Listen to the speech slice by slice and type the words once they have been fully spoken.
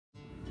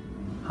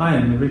Hi,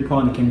 I'm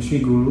Paul, the Chemistry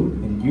Guru,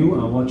 and you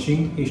are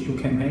watching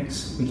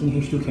H2ChemHacks, making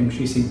H2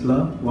 chemistry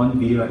simpler, one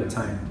video at a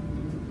time.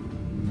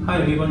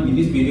 Hi everyone, in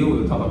this video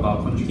we'll talk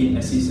about conjugate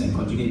acids and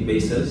conjugate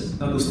bases.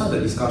 Now to start the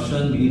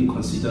discussion, we need to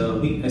consider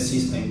weak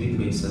acids and weak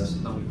bases,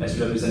 now as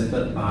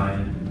represented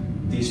by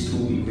these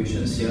two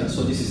equations here.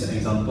 So this is an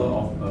example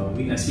of a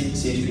weak acid,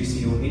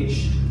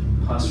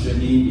 CH3COH,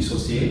 partially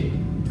dissociate,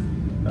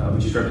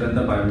 which is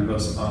represented by a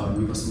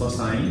reversible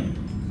sign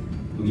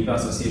to give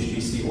us a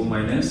CH3CO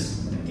minus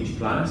and H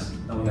plus.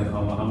 Now we have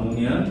our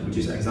ammonia, which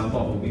is an example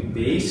of a weak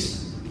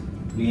base,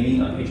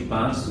 bringing a H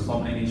plus to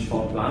form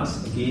NH4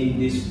 plus. Again,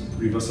 this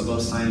reversible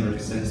sign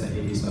represents that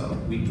it is a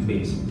weak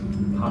base,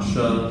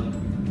 partial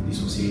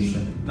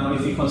dissociation. Now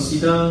if we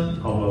consider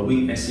our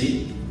weak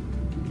acid,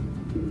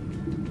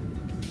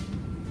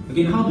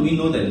 again, how do we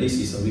know that this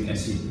is a weak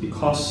acid?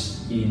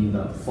 Because in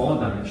the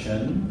forward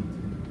direction,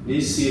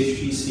 this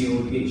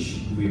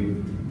CH3COH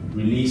will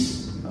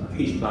release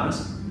H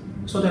plus,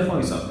 so therefore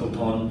it's a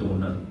proton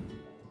donor.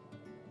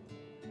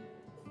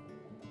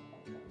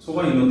 So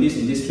what you notice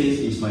in this case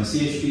is my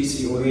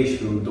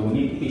CH3COH will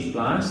donate H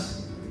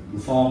plus to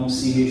form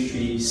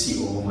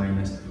CH3CO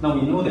minus. Now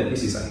we know that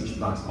this is a H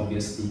plus,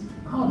 obviously.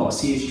 How about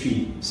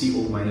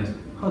CH3CO minus?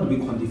 How do we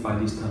quantify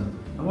this term?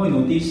 And what you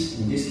notice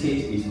in this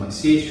case is my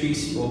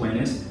CH3CO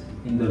minus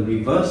in the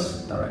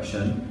reverse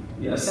direction,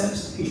 it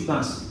accepts H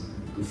plus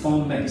to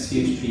form back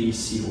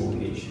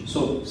CH3COH.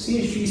 So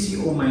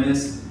CH3CO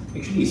minus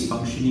actually is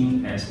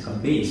functioning as a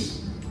base.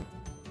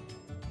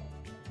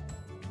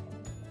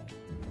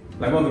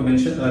 Like what we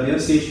mentioned earlier,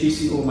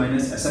 CH3CO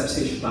minus accepts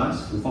H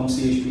plus to form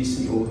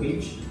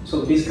CH3COH.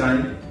 So this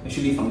guy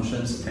actually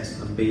functions as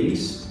a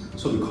base.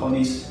 So we call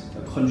this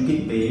a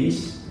conjugate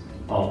base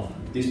of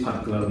this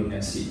particular weak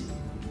acid.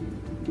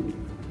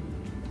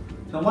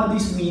 Now what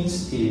this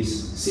means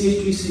is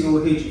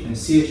CH3COH and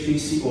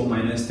CH3CO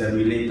minus, they're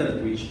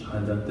related to each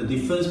other. The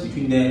difference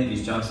between them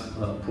is just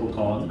a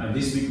proton, and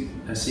this weak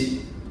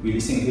acid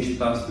releasing H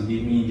plus to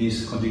give me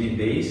this conjugate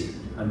base,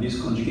 and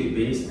this conjugate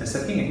base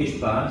accepting a H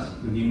plus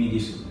to give me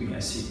this weak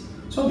acid.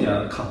 So they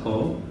are a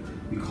couple.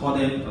 We call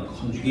them a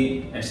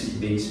conjugate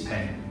acid-base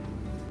pair.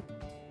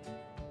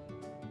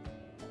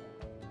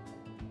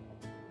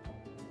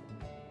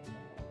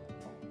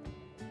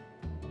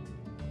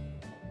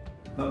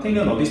 Now take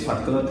note of this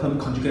particular term,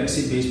 conjugate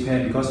acid-base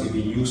pair, because it will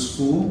be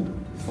useful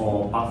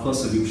for buffer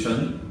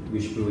solution,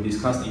 which we will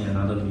discuss in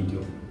another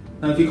video.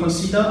 Now if we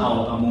consider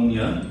our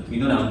ammonia, we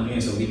know that ammonia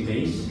is a weak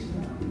base.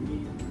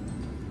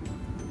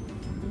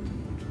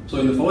 So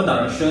in the forward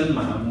direction,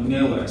 my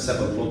ammonia will accept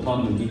a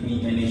proton to give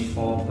me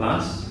NH4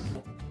 plus.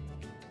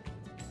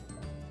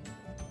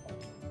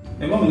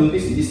 And what we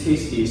notice in this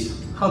case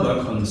is, how do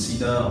I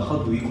consider or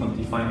how do we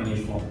quantify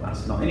NH4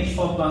 plus? Now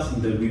NH4 plus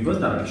in the reverse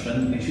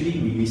direction actually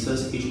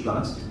releases H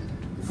plus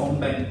to form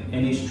back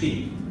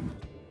NH3.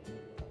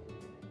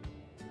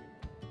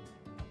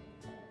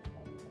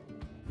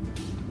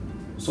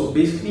 So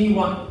basically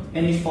what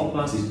NH4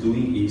 plus is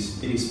doing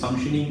is, it is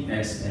functioning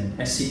as an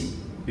acid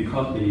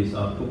because it is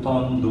a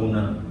proton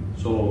donor.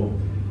 So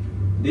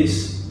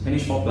this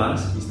NH4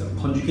 plus is the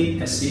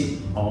conjugate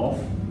acid of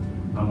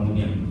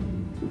ammonia.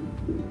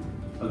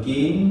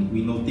 Again,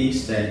 we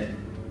notice that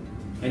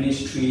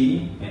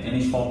NH3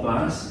 and NH4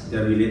 plus, they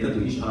are related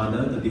to each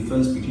other. The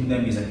difference between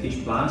them is a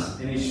H plus.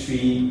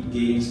 NH3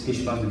 gains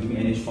H plus to give me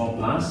NH4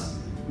 plus.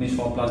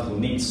 NH4 plus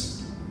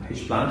donates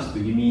H plus to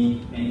give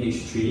me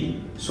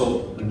NH3.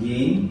 So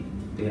again,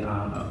 they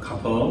are a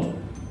couple.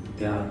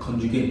 They are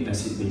conjugate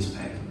acid-base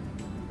pair.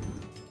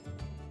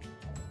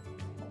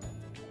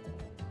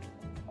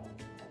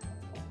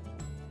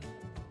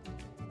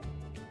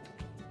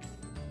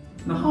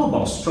 Now how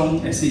about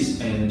strong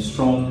acids and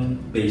strong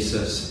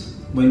bases?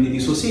 When they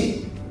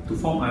dissociate to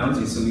form ions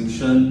in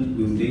solution,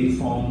 will they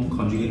form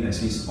conjugate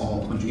acids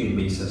or conjugate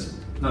bases?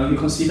 Now if you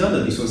consider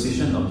the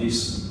dissociation of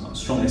this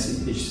strong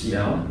acid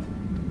HCl,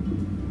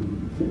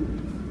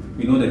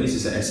 we know that this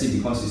is an acid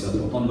because it's a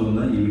proton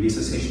donor, it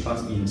releases H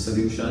plus in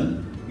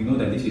solution. We know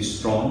that this is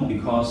strong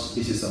because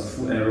this is a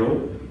full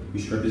arrow,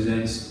 which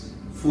represents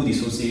full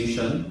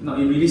dissociation. Now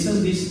it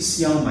releases this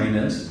Cl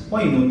minus.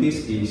 What you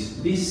notice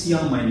is this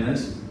Cl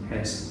minus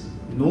has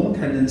no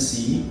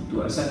tendency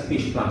to accept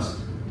H plus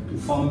to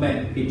form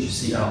back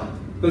HCl.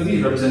 Because this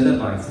is represented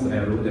by a full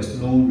arrow, there's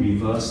no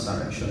reverse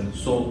direction.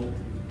 So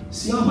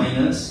Cl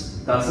minus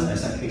doesn't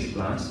accept H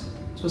plus.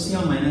 So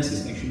Cl minus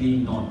is actually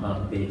not a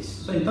base.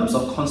 So in terms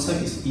of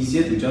concept, it's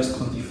easier to just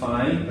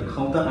quantify the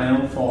counter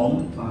ion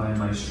formed by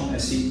my strong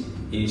acid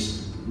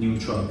is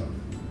neutral.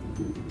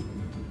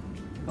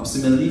 Now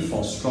similarly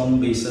for strong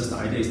bases, the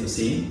idea is the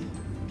same.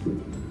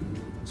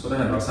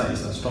 Sodium hydroxide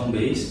is a strong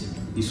base,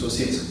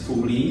 dissociates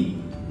fully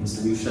in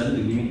solution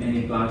to give me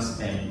Na plus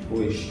and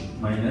OH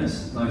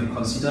minus. Now if you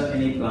consider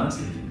Na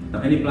plus,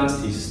 now Na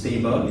plus is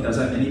stable, it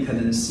doesn't have any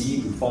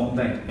tendency to form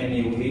back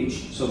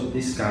NaOH, so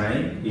this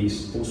guy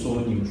is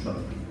also neutral.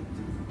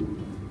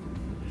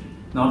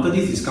 Now after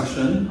this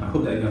discussion, I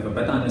hope that you have a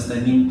better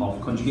understanding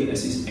of conjugate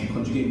acids and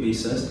conjugate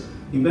bases.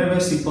 In very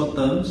simple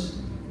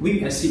terms,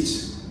 weak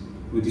acids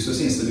will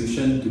dissociate in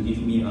solution to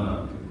give me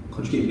a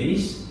conjugate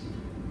base.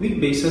 Weak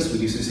bases will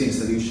dissociate in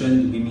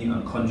solution to give me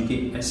a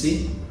conjugate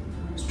acid.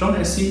 Strong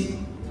acid,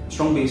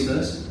 strong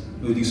bases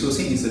will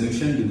dissociate in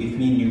solution to give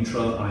me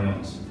neutral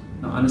ions.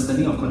 Now,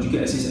 understanding of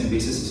conjugate acids and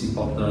bases is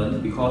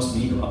important because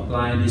we need to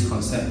apply this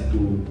concept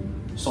to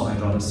salt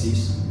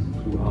hydrolysis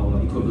to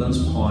our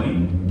equivalence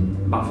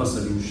point buffer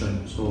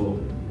solution. So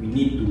we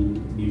need to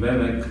be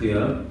very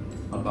clear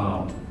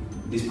about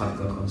this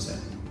particular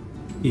concept.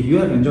 If you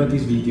have enjoyed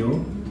this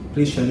video,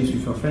 please share this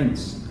with your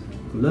friends.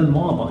 To learn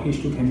more about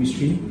H2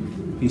 chemistry,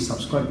 please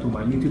subscribe to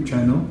my YouTube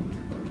channel.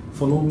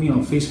 Follow me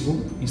on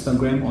Facebook,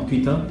 Instagram or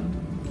Twitter.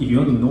 If you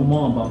want to know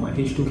more about my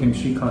H2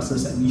 chemistry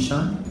classes at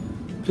Nishan,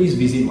 please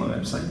visit my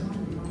website.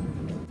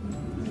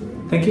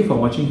 Thank you for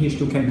watching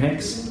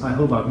H2ChemHacks. I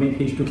hope I've made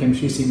H2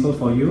 chemistry simple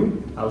for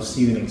you. I'll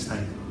see you next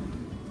time.